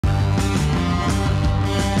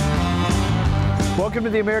Welcome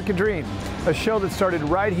to The American Dream, a show that started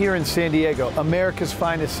right here in San Diego, America's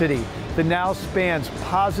finest city, that now spans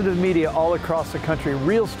positive media all across the country,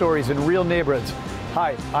 real stories in real neighborhoods.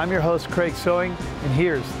 Hi, I'm your host, Craig Sewing, and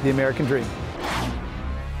here's The American Dream.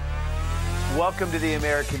 Welcome to The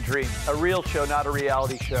American Dream, a real show, not a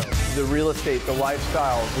reality show. The real estate, the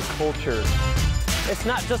lifestyle, the culture. It's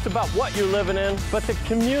not just about what you're living in, but the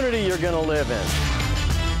community you're going to live in.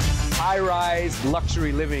 High-rise,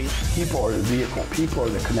 luxury living. People are the vehicle. People are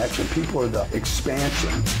the connection. People are the expansion.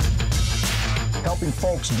 Helping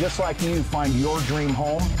folks just like you find your dream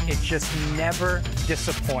home. It just never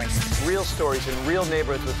disappoints. Real stories in real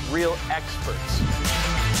neighborhoods with real experts.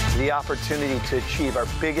 The opportunity to achieve our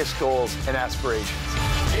biggest goals and aspirations.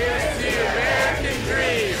 It's the American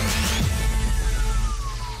Dream.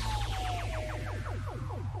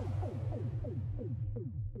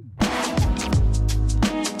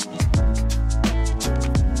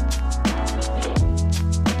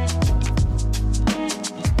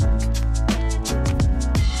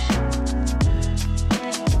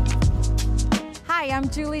 I'm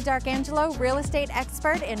Julie Darcangelo, real estate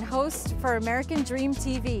expert and host for American Dream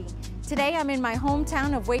TV. Today I'm in my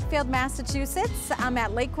hometown of Wakefield, Massachusetts. I'm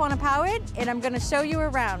at Lake Quannapowitt and I'm going to show you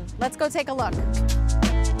around. Let's go take a look.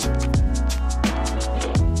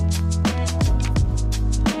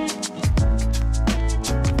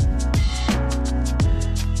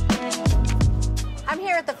 I'm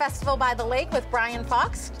here at the Festival by the Lake with Brian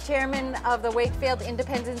Fox, chairman of the Wakefield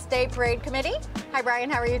Independence Day Parade Committee. Hi Brian,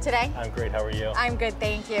 how are you today? I'm great, how are you? I'm good,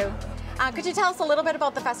 thank you. Could you tell us a little bit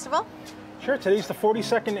about the festival? Sure, today's the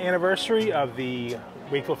 42nd anniversary of the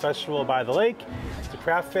Wakefield Festival by the Lake. It's a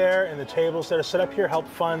craft fair, and the tables that are set up here help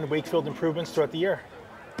fund Wakefield improvements throughout the year.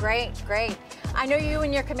 Great, great. I know you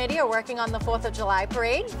and your committee are working on the 4th of July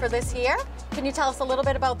parade for this year. Can you tell us a little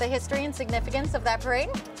bit about the history and significance of that parade?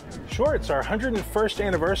 Sure, it's our 101st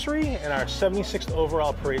anniversary and our 76th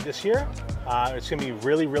overall parade this year. It's going to be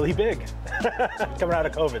really, really big coming out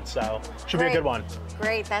of COVID, so should be a good one.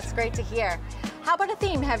 Great, that's great to hear. How about a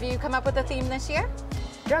theme? Have you come up with a theme this year?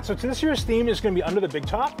 Yeah, so this year's theme is going to be Under the Big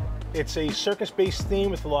Top. It's a circus-based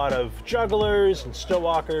theme with a lot of jugglers and still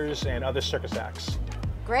walkers and other circus acts.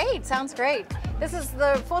 Great, sounds great. This is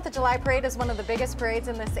the 4th of July parade is one of the biggest parades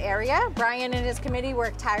in this area. Brian and his committee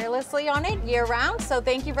work tirelessly on it year-round, so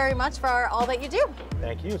thank you very much for all that you do.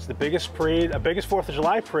 Thank you. It's the biggest parade, biggest 4th of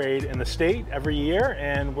July parade in the state every year,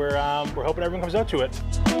 and we're hoping everyone comes out to it.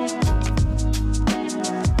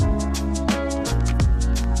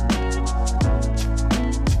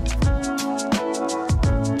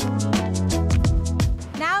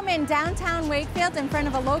 Now I'm in downtown Wakefield in front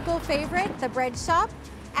of a local favorite, the bread shop.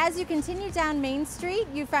 As you continue down Main Street,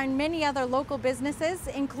 you find many other local businesses,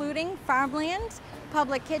 including Farmland,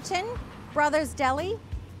 Public Kitchen, Brothers Deli,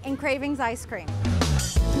 and Cravings Ice Cream.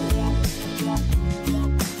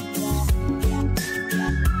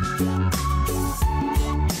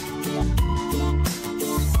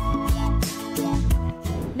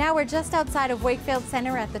 Now we're just outside of Wakefield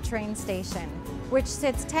Center at the train station, which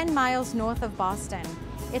sits 10 miles north of Boston.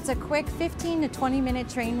 It's a quick 15 to 20-minute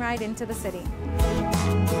train ride into the city.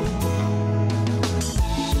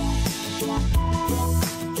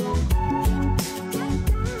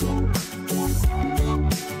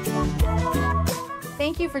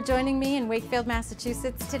 Thank you for joining me in Wakefield,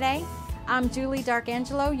 Massachusetts today. I'm Julie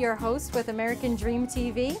Darcangelo, your host with American Dream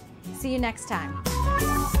TV. See you next time.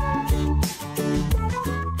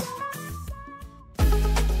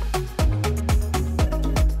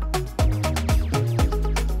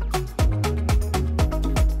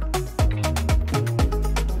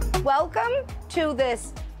 Welcome to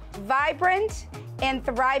this vibrant and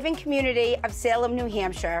thriving community of Salem, New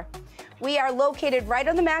Hampshire. We are located right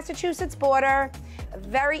on the Massachusetts border,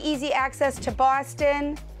 very easy access to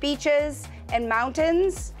Boston, beaches, and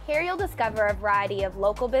mountains. Here you'll discover a variety of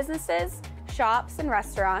local businesses, shops, and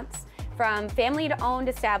restaurants, from family-owned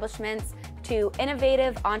establishments to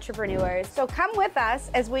innovative entrepreneurs. So come with us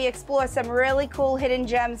as we explore some really cool hidden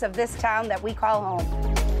gems of this town that we call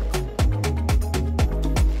home.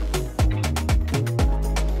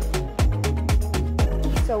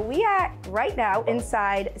 So we are right now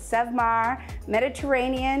inside Sevmar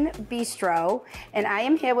Mediterranean Bistro, and I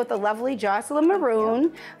am here with the lovely Jocelyn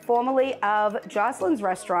Maroon, formerly of Jocelyn's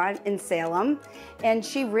Restaurant in Salem, and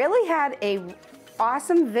she really had a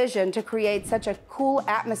awesome vision to create such a cool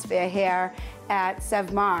atmosphere here at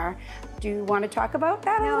Sevmar. Do you want to talk about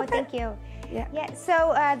that a little bit? No, thank you. Yeah,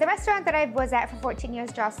 so the restaurant that I was at for 14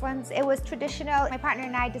 years, Jocelyn's, it was traditional. My partner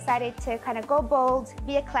and I decided to kind of go bold,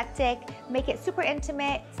 be eclectic, make it super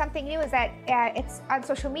intimate. Something new is that it's on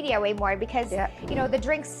social media way more because, you know, the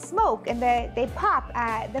drinks smoke and they pop.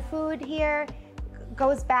 The food here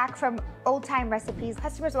goes back from old-time recipes.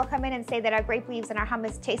 Customers will come in and say that our grape leaves and our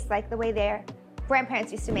hummus taste like the way their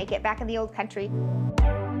grandparents used to make it back in the old country.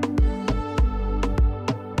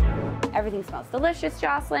 Everything smells delicious,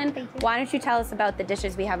 Jocelyn. Thank you. Why don't you tell us about the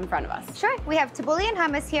dishes we have in front of us? Sure. We have tabbouleh and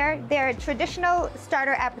hummus here. They're traditional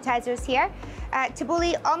starter appetizers here.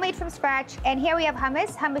 Tabbouleh, all made from scratch. And here we have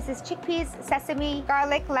hummus. Hummus is chickpeas, sesame,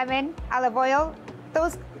 garlic, lemon, olive oil.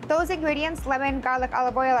 Those ingredients, lemon, garlic,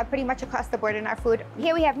 olive oil, are pretty much across the board in our food.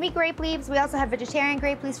 Here we have meat grape leaves. We also have vegetarian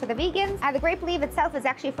grape leaves for the vegans. The grape leaf itself is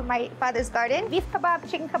actually from my father's garden. Beef kebab,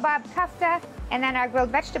 chicken kebab, kafta, and then our grilled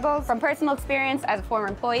vegetables. From personal experience as a former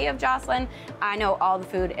employee of Jocelyn, I know all the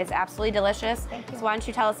food is absolutely delicious. Thank you. So why don't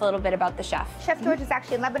you tell us a little bit about the chef? Chef George is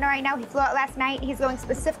actually in Lebanon right now. He flew out last night. He's going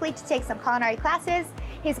specifically to take some culinary classes.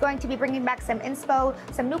 He's going to be bringing back some inspo,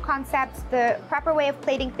 some new concepts, the proper way of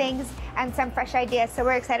plating things, and some fresh ideas. So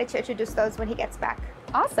we're excited to introduce those when he gets back.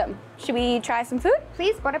 Awesome. Should we try some food?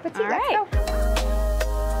 Please, bon appetit. All Let's right. go.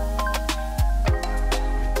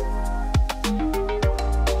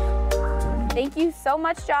 Thank you so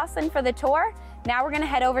much, Jocelyn, for the tour. Now we're going to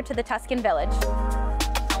head over to the Tuscan Village.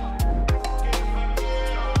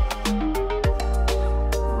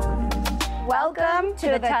 Welcome to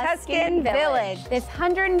the Tuscan Village. This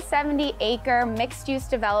 170-acre mixed-use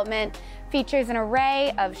development features an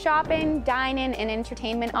array of shopping, dine-in, and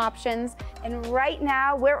entertainment options. And right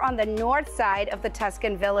now, we're on the north side of the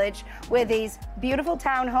Tuscan Village, where these beautiful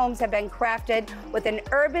townhomes have been crafted with an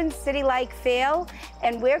urban city-like feel.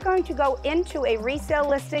 And we're going to go into a resale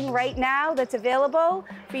listing right now that's available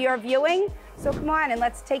for your viewing. So come on and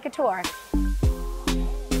let's take a tour.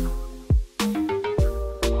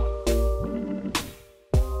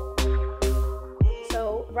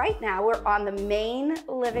 Right now, we're on the main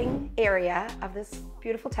living area of this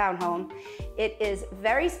beautiful townhome. It is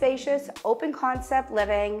very spacious, open concept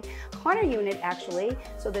living, corner unit actually,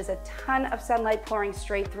 so there's a ton of sunlight pouring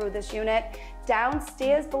straight through this unit.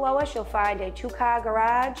 Downstairs below us, you'll find a 2-car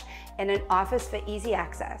garage and an office for easy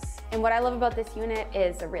access. And what I love about this unit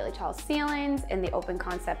is the really tall ceilings and the open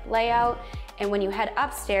concept layout. And when you head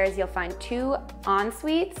upstairs, you'll find 2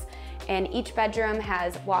 en-suites, and each bedroom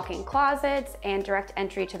has walk-in closets and direct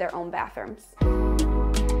entry to their own bathrooms.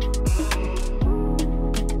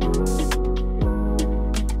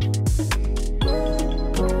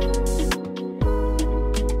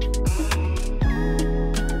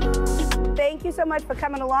 Thank you so much for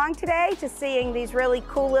coming along today to seeing these really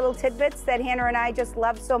cool little tidbits that Hannah and I just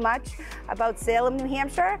love so much about Salem, New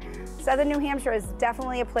Hampshire. Southern New Hampshire is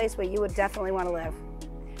definitely a place where you would definitely want to live.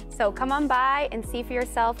 So come on by and see for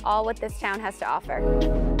yourself all what this town has to offer.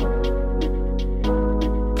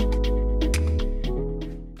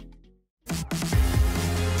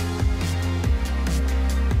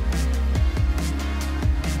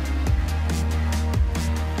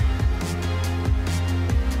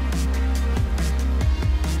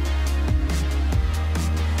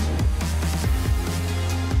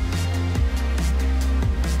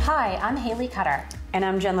 Hi, I'm Haley Cutter. And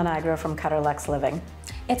I'm Jen Lonigro from Cutter Lex Living.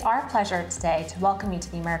 It's our pleasure today to welcome you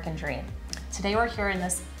to the American Dream. Today we're here in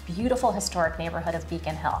this beautiful historic neighborhood of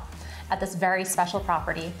Beacon Hill at this very special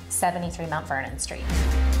property, 73 Mount Vernon Street.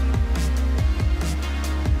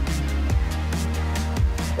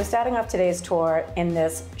 We're starting off today's tour in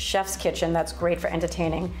this chef's kitchen that's great for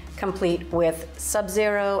entertaining, complete with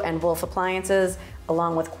Sub-Zero and Wolf appliances,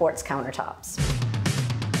 along with quartz countertops.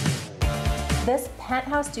 This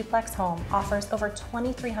penthouse duplex home offers over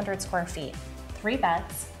 2,300 square feet, 3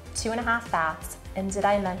 beds, 2.5 baths, and did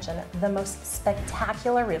I mention the most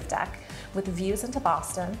spectacular roof deck with views into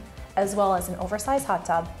Boston, as well as an oversized hot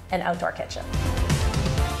tub and outdoor kitchen.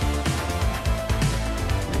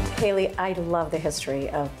 Haley, I love the history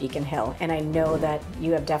of Beacon Hill, and I know that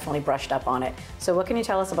you have definitely brushed up on it. So what can you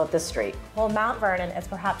tell us about this street? Well, Mount Vernon is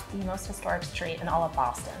perhaps the most historic street in all of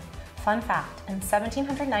Boston. Fun fact, in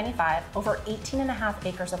 1795, over 18.5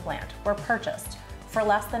 acres of land were purchased for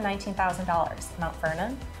less than $19,000. Mount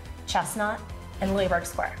Vernon, Chestnut, and Louisburg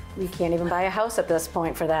Square. You can't even buy a house at this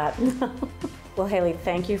point for that. Well, Haley,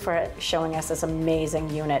 thank you for showing us this amazing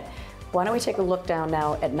unit. Why don't we take a look down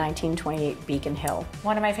now at 1928 Beacon Hill?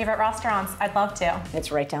 One of my favorite restaurants. I'd love to.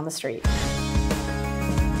 It's right down the street.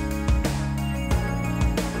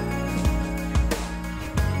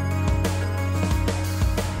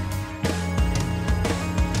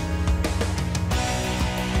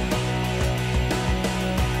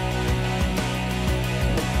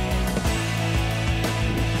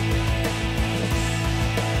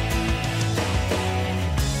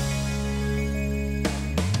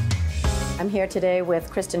 here today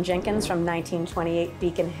with Kristen Jenkins from 1928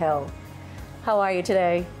 Beacon Hill. How are you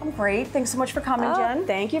today? I'm great. Thanks so much for coming, Jen.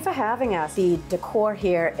 Thank you for having us. The decor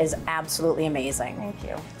here is absolutely amazing. Thank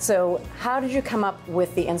you. So how did you come up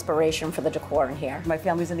with the inspiration for the decor in here? My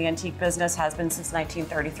family's in the antique business, has been since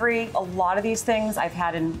 1933. A lot of these things I've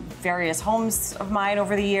had in various homes of mine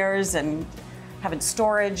over the years and have in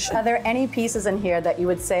storage. Are there any pieces in here that you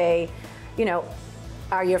would say, you know,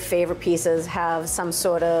 are your favorite pieces, have some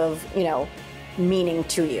sort of, you know, meaning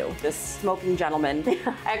to you? This smoking gentleman.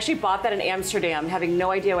 I actually bought that in Amsterdam, having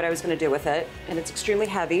no idea what I was going to do with it. And it's extremely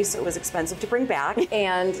heavy, so it was expensive to bring back.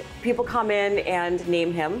 And people come in and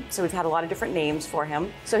name him. So we've had a lot of different names for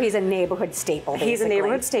him. So he's a neighborhood staple, basically. He's a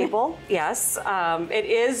neighborhood staple, yes. It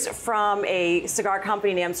is from a cigar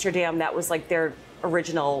company in Amsterdam that was like their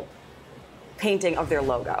original painting of their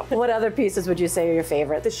logo. What other pieces would you say are your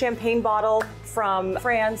favorite? The champagne bottle from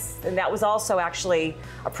France, and that was also actually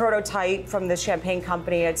a prototype from the champagne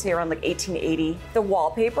company, I'd say around like 1880. The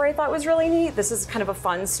wallpaper I thought was really neat. This is kind of a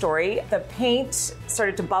fun story. The paint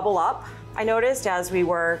started to bubble up, I noticed, as we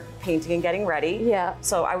were painting and getting ready. Yeah.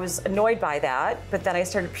 So I was annoyed by that, but then I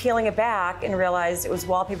started peeling it back and realized it was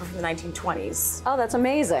wallpaper from the 1920s. Oh, that's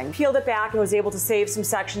amazing. Peeled it back and was able to save some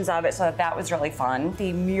sections of it, so that was really fun.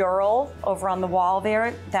 The mural over on the wall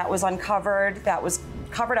there, that was uncovered, that was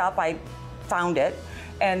covered up, I found it.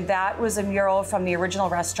 And that was a mural from the original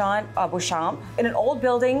restaurant, Beauchamp. In an old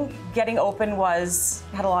building, getting open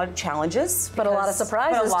had a lot of challenges. But a lot of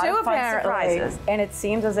surprises too, apparently. And it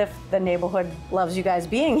seems as if the neighborhood loves you guys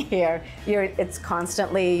being here. It's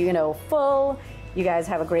constantly, you know, full. You guys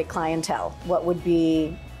have a great clientele. What would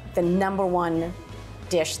be the #1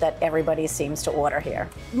 dish that everybody seems to order here?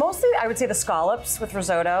 Mostly, I would say the scallops with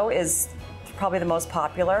risotto is probably the most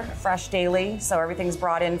popular. Fresh daily, so everything's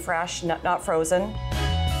brought in fresh, not frozen.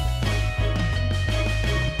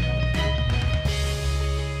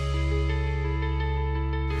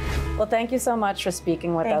 Well, thank you so much for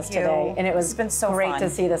speaking with us today. And it's been so great to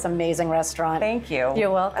see this amazing restaurant. Thank you. You're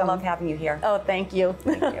welcome. I love having you here. Oh, thank you.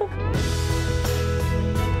 Thank you.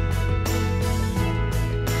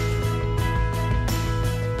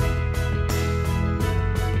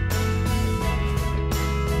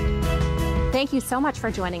 Thank you so much for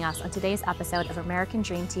joining us on today's episode of American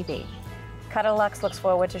Dream TV. Cutterlux looks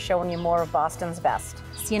forward to showing you more of Boston's best.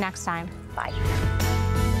 See you next time. Bye.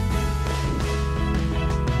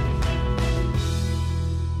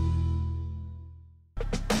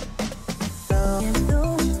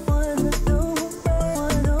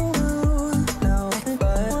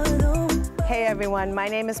 Hey everyone, my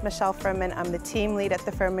name is Michelle Furman. I'm the team lead at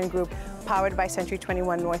the Furman Group, powered by Century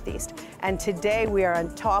 21 Northeast. And today we are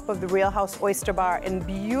on top of the Real House Oyster Bar in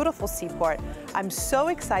beautiful Seaport. I'm so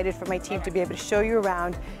excited for my team to be able to show you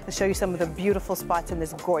around and show you some of the beautiful spots in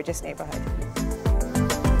this gorgeous neighborhood.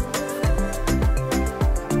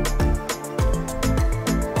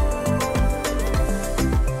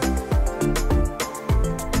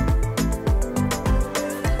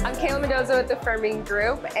 With the Furman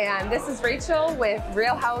Group, and this is Rachel with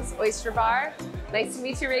Real House Oyster Bar. Nice to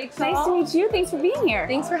meet you, Rachel. Nice to meet you. Thanks for being here.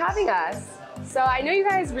 Thanks for having us. So I know you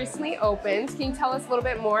guys recently opened. Can you tell us a little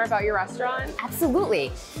bit more about your restaurant?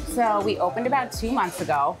 Absolutely. So we opened about 2 months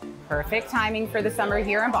ago. Perfect timing for the summer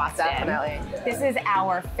here in Boston. Definitely. This is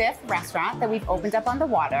our 5th restaurant that we've opened up on the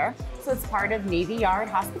water. So it's part of Navy Yard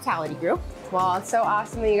Hospitality Group. Well, it's so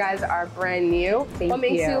awesome that you guys are brand new. What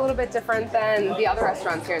makes you a little bit different than the other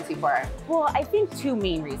restaurants here in Seaport? Well, I think 2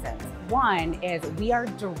 main reasons. One is we are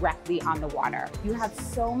directly on the water. You have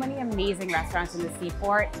so many amazing restaurants in the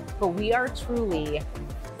Seaport, but we are truly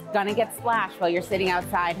gonna get splashed while you're sitting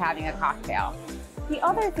outside having a cocktail. The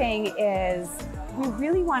other thing is we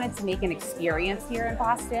really wanted to make an experience here in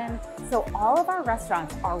Boston, so all of our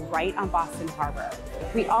restaurants are right on Boston Harbor.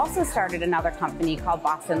 We also started another company called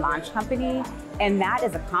Boston Launch Company, and that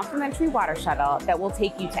is a complimentary water shuttle that will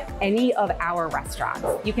take you to any of our restaurants.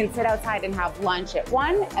 You can sit outside and have lunch at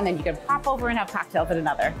one, and then you can pop over and have cocktails at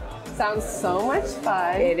another. Sounds so much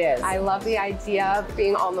fun. It is. I love the idea of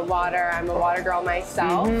being on the water. I'm a water girl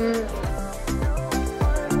myself.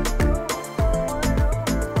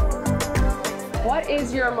 What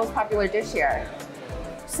is your most popular dish here?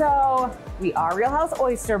 So we are Real House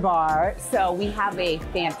Oyster Bar, so we have a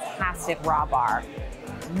fantastic raw bar.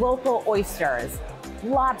 Local oysters,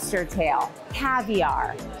 lobster tail,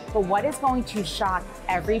 caviar. But what is going to shock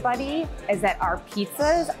everybody is that our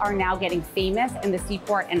pizzas are now getting famous in the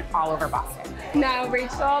Seaport and all over Boston. Now,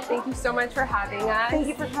 Rachel, thank you so much for having us. Thank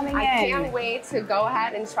you for coming in. I can't wait to go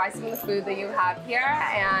ahead and try some of the food that you have here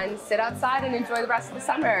and sit outside and enjoy the rest of the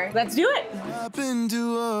summer. Let's do it.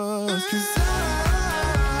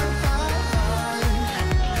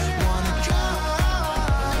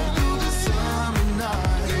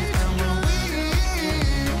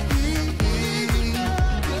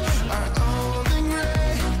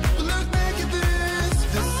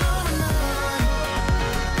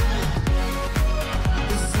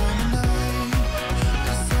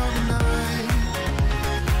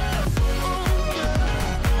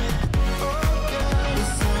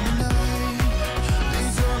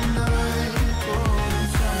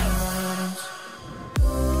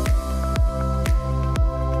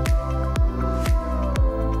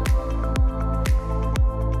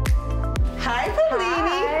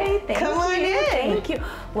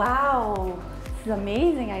 Wow. This is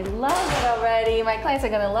amazing. I love it already. My clients are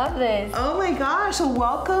gonna love this. Oh my gosh, so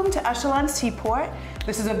welcome to Echelon Seaport.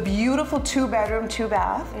 This is a beautiful 2-bedroom,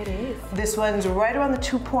 2-bath. It is. This one's right around the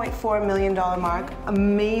 $2.4 million mark.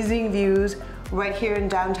 Amazing views right here in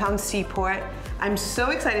downtown Seaport. I'm so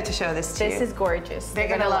excited to show this to you. This is gorgeous. They're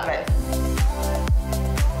gonna love it.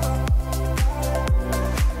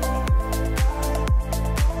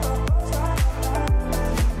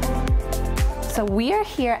 So we are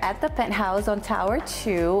here at the penthouse on Tower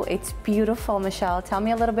 2. It's beautiful, Michelle. Tell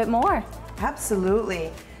me a little bit more.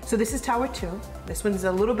 Absolutely. So this is Tower 2. This one's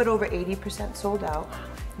a little bit over 80% sold out.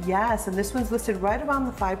 Yes, and this one's listed right around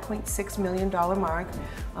the $5.6 million mark,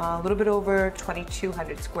 a little bit over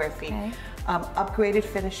 2,200 square feet. Okay. Upgraded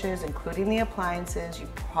finishes, including the appliances. You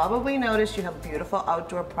probably noticed you have beautiful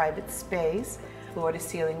outdoor private space, floor to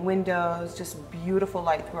ceiling windows, just beautiful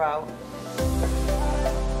light throughout.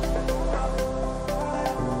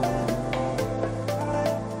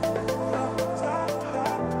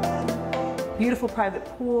 Beautiful private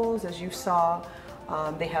pools, as you saw.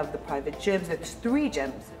 They have the private gyms. There's 3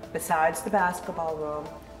 gyms besides the basketball room,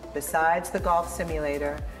 besides the golf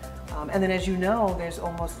simulator. And then, as you know, there's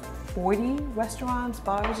almost 40 restaurants,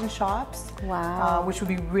 bars, and shops. Wow. Which would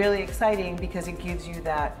be really exciting because it gives you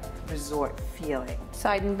that resort feeling. So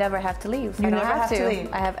I never have to leave. You never have to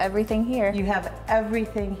leave. I have everything here. You have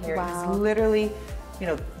everything here. Wow. It's literally, you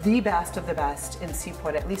know, the best of the best in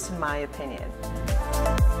Seaport, at least in my opinion.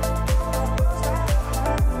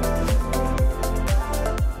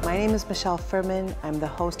 My name is Michelle Furman. I'm the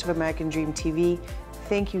host of American Dream TV.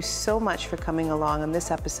 Thank you so much for coming along on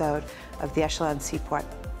this episode of the Echelon Seaport.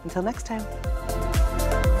 Until next time.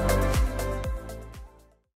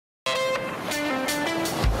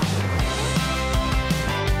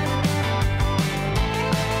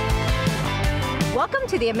 Welcome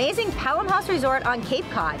to the amazing Pelham House Resort on Cape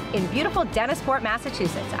Cod in beautiful Dennisport,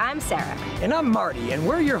 Massachusetts. I'm Sarah. And I'm Marty, and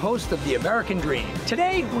we're your host of The American Dream.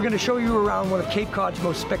 Today, we're going to show you around one of Cape Cod's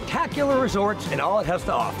most spectacular resorts and all it has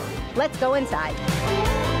to offer. Let's go inside.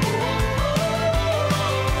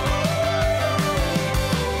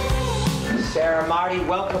 Sarah, Marty,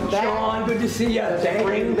 welcome back. Sean, good to see you.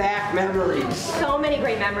 Bring back memories. So many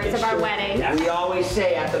great memories of our wedding. We always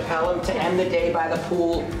say at the Pelham to end the day by the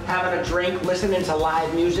pool, having a drink, listening to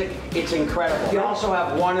live music, it's incredible. We also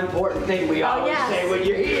have one important thing we always say when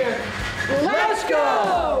you're here. Let's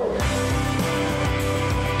go!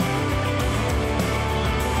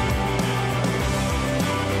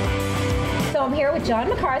 So I'm here with John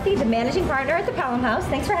McCarthy, the managing partner at the Pelham House.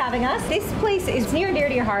 Thanks for having us. This place is near and dear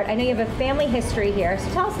to your heart. I know you have a family history here, so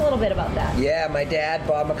tell us a little bit about that. Yeah, my dad,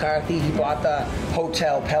 Bob McCarthy, he bought the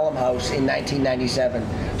hotel Pelham House in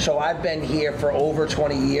 1997. So I've been here for over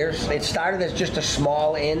 20 years. It started as just a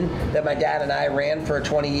small inn that my dad and I ran for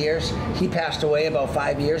 20 years. He passed away about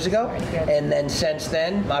 5 years ago. And then since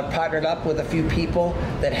then, I've partnered up with a few people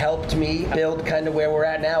that helped me build kind of where we're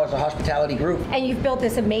at now as a hospitality group. And you've built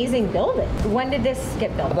this amazing building. When did this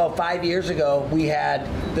get built? About 5 years ago, we had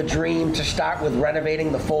the dream to start with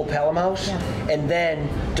renovating the full Pelham House. And then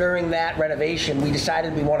during that renovation, we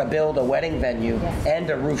decided we want to build a wedding venue and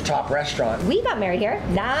a rooftop restaurant. We got married here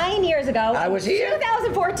 9 years ago. I was here.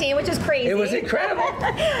 2014, which is crazy. It was incredible.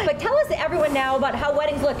 But tell us, everyone now, about how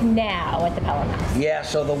weddings look now at the Pelham House. Yeah,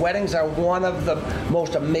 so the weddings are one of the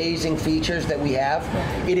most amazing features that we have.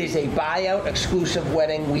 It is a buyout exclusive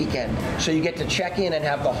wedding weekend. So you get to check in and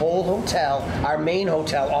have the whole hotel, our main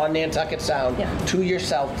hotel on Nantucket Sound, to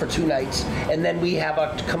yourself for 2 nights. And then we have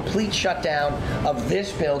a complete shutdown of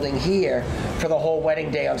this building here for the whole wedding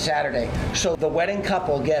day on Saturday. So the wedding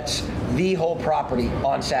couple gets the whole property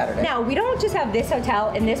on Saturday. Now, we don't just have this hotel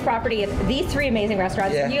and this property and these 3 amazing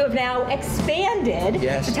restaurants. Yeah. You have now expanded.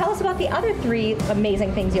 Yes. So tell us about the other 3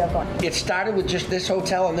 amazing things you have going. It started with just this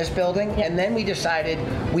hotel and this building, and then we decided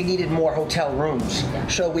we needed more hotel rooms.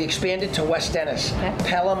 So we expanded to West Dennis,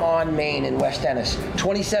 Pelham on Main in West Dennis.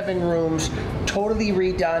 27 rooms, totally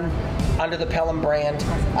redone under the Pelham brand,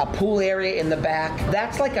 a pool area in the back.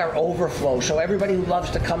 That's like our overflow. So everybody who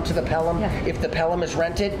loves to come to the Pelham, if the Pelham is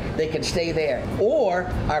rented, they can stay there. Or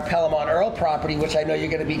our Pelham on Earle property, which I know you're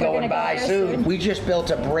going to be going by soon. We just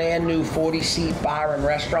built a brand new 40-seat bar and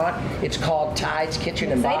restaurant. It's called Tide's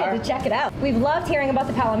Kitchen and Bar. Excited to check it out. We've loved hearing about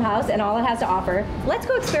the Pelham House and all it has to offer. Let's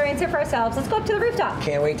go experience it for ourselves. Let's go up to the rooftop.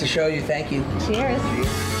 Can't wait to show you. Thank you. Cheers.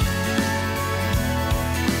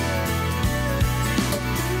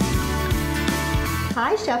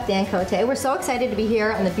 Hi, Chef Dan Cote. We're so excited to be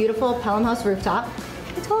here on the beautiful Pelham House rooftop.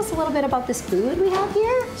 Can you tell us a little bit about this food we have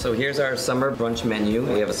here? So here's our summer brunch menu.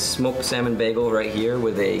 We have a smoked salmon bagel right here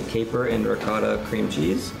with a caper and ricotta cream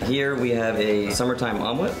cheese. Here we have a summertime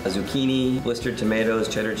omelet, a zucchini, blistered tomatoes,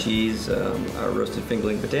 cheddar cheese, our roasted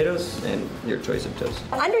fingerling potatoes, and your choice of toast.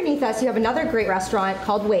 Underneath us, you have another great restaurant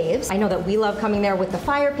called Waves. I know that we love coming there with the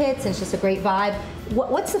fire pits, and it's just a great vibe.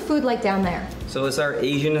 What's the food like down there? So it's our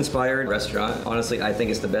Asian-inspired restaurant. Honestly, I think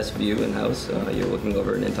it's the best view in-house. You're looking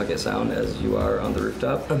over Nantucket Sound as you are on the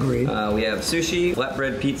rooftop. Agreed. We have sushi,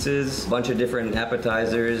 flatbread pizzas, a bunch of different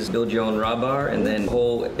appetizers, build your own raw bar, and then a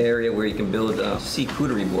whole area where you can build a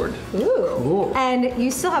seacouterie board. Ooh. Cool. And you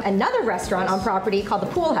still have another restaurant on property called the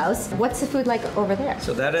Pool House. What's the food like over there?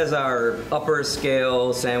 So that is our upper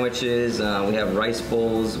scale sandwiches. We have rice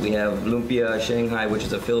bowls, we have lumpia Shanghai, which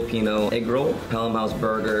is a Filipino egg roll, Pelham House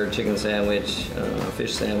burger, chicken sandwich,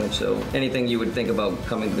 fish sandwich. So anything you would think about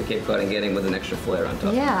coming to the Cape Cod and getting with an extra flair on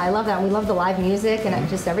top. Yeah, I love that. We love the live music and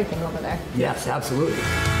just everything over there. Yes, absolutely.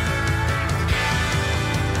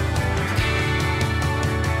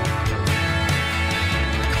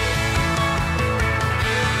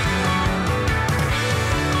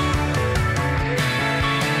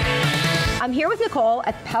 I'm here with Nicole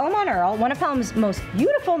at Pelham on Earle, one of Pelham's most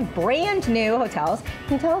beautiful brand new hotels.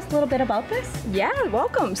 Can you tell us a little bit about this? Yeah,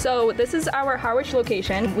 welcome. So this is our Harwich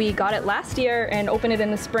location. We got it last year and opened it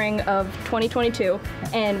in the spring of 2022.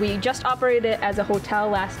 And we just operated it as a hotel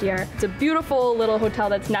last year. It's a beautiful little hotel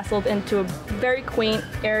that's nestled into a very quaint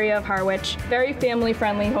area of Harwich. Very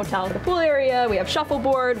family-friendly hotel. The pool area, we have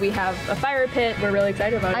shuffleboard, we have a fire pit. We're really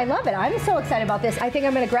excited about it. I love it. I'm so excited about this. I think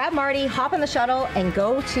I'm going to grab Marty, hop on the shuttle, and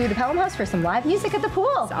go to the Pelham House for some live music at the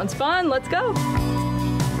pool. Sounds fun. Let's go.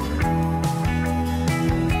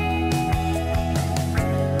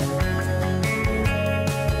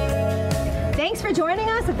 Thanks for joining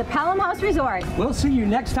us at the Pelham House Resort. We'll see you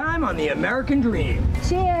next time on The American Dream.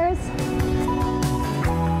 Cheers.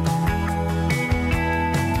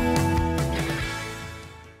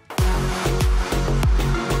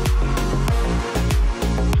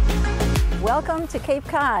 Welcome to Cape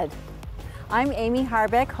Cod. I'm Amy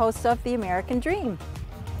Harbeck, host of The American Dream.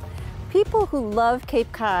 People who love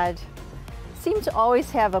Cape Cod seem to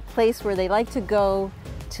always have a place where they like to go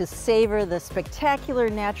to savor the spectacular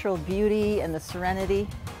natural beauty and the serenity.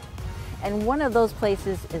 And one of those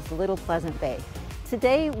places is Little Pleasant Bay.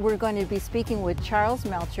 Today we're going to be speaking with Charles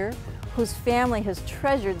Melcher, whose family has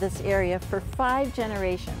treasured this area for 5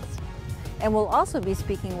 generations. And we'll also be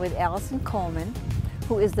speaking with Allison Coleman,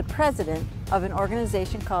 who is the president of an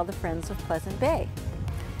organization called the Friends of Pleasant Bay.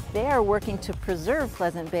 They are working to preserve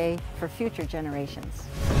Pleasant Bay for future generations.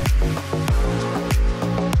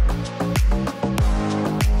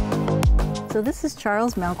 So this is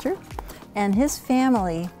Charles Melcher, and his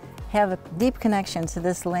family have a deep connection to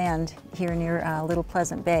this land here near Little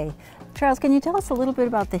Pleasant Bay. Charles, can you tell us a little bit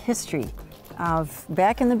about the history of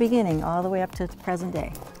back in the beginning all the way up to the present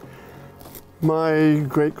day? My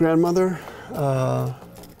great-grandmother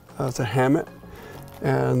was a Hammett,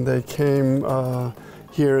 and they came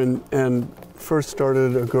here and first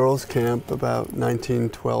started a girls' camp about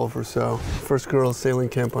 1912 or so. First girls' sailing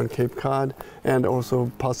camp on Cape Cod and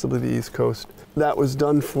also possibly the East Coast. That was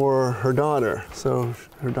done for her daughter, so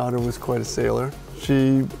her daughter was quite a sailor.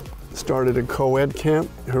 She started a co-ed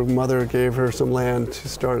camp. Her mother gave her some land to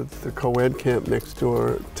start the co-ed camp next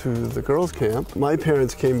door to the girls' camp. My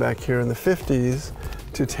parents came back here in the 50s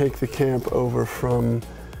to take the camp over from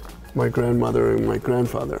my grandmother and my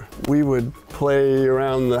grandfather. We would play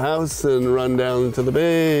around the house and run down to the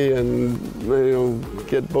bay and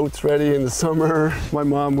get boats ready in the summer. My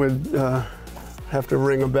mom would have to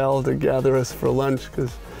ring a bell to gather us for lunch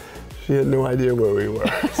because she had no idea where we were,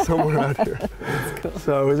 somewhere out here. Cool.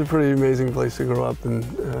 So it was a pretty amazing place to grow up, and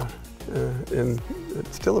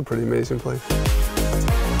it's still a pretty amazing place.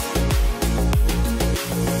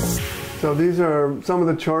 So these are some of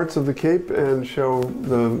the charts of the Cape and show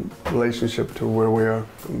the relationship to where we are,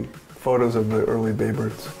 from photos of the early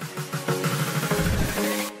baybirds.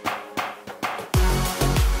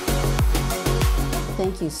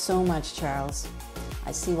 Thank you so much, Charles.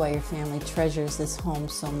 I see why your family treasures this home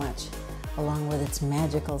so much, along with its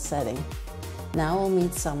magical setting. Now we'll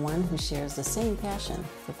meet someone who shares the same passion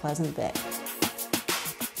for Pleasant Bay.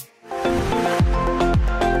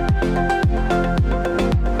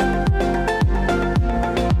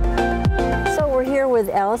 So we're here with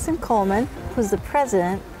Allison Coleman, who's the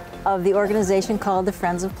president of the organization called the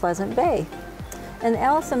Friends of Pleasant Bay. And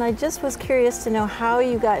Allison, I just was curious to know how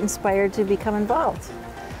you got inspired to become involved.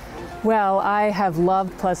 Well, I have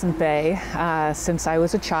loved Pleasant Bay since I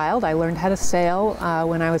was a child. I learned how to sail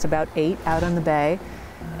when I was about 8 out on the bay.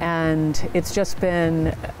 And it's just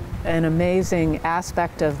been an amazing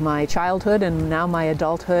aspect of my childhood and now my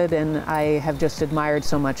adulthood, and I have just admired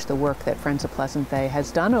so much the work that Friends of Pleasant Bay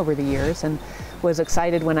has done over the years, and was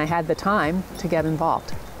excited when I had the time to get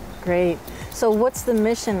involved. Great. So what's the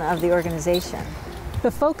mission of the organization?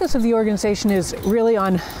 The focus of the organization is really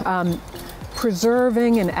on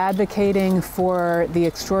preserving and advocating for the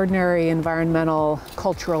extraordinary environmental,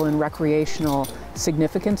 cultural, and recreational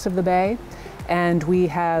significance of the Bay. And we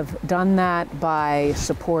have done that by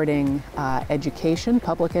supporting education,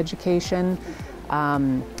 public education,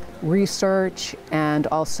 research, and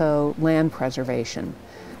also land preservation.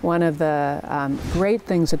 One of the great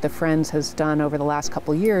things that the Friends has done over the last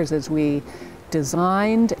couple years is we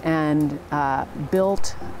designed and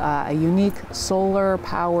built a unique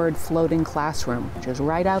solar-powered floating classroom, which is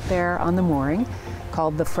right out there on the mooring,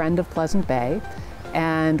 called the Friend of Pleasant Bay.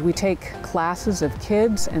 And we take classes of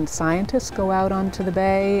kids and scientists go out onto the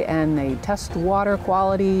bay, and they test water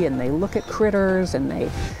quality, and they look at critters, and they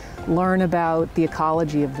learn about the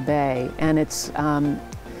ecology of the bay. And it's,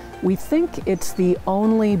 we think it's the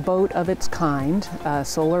only boat of its kind,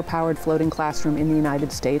 solar-powered floating classroom in the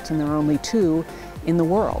United States, and there are only 2 in the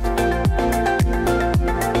world.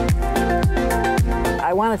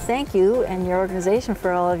 I want to thank you and your organization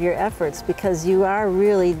for all of your efforts, because you are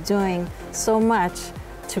really doing so much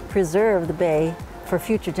to preserve the Bay for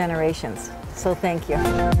future generations. So thank you.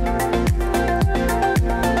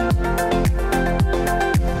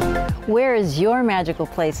 Where is your magical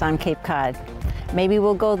place on Cape Cod? Maybe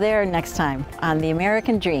we'll go there next time on The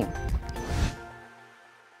American Dream.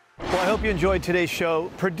 Well, I hope you enjoyed today's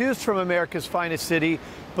show, produced from America's finest city,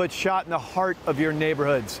 but shot in the heart of your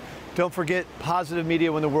neighborhoods. Don't forget positive media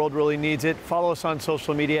when the world really needs it. Follow us on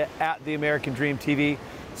social media at The American Dream TV.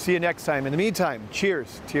 See you next time. In the meantime,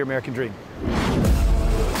 cheers to your American Dream.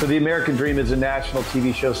 So The American Dream is a national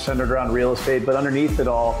TV show centered around real estate, but underneath it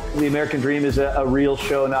all, The American Dream is a real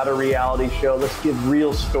show, not a reality show. Let's give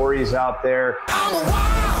real stories out there.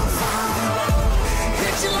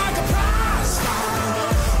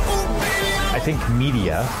 I think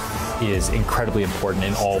media is incredibly important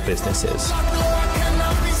in all businesses.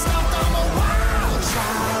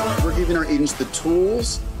 We're giving our agents the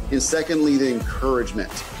tools, and secondly, the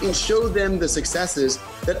encouragement, and show them the successes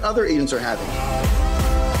that other agents are having.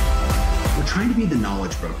 We're trying to be the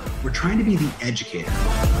knowledge broker. We're trying to be the educator.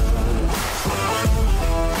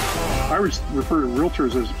 I refer to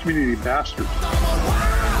realtors as community ambassadors.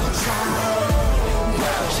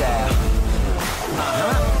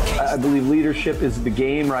 I believe leadership is the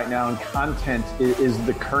game right now, and content is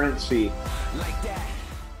the currency.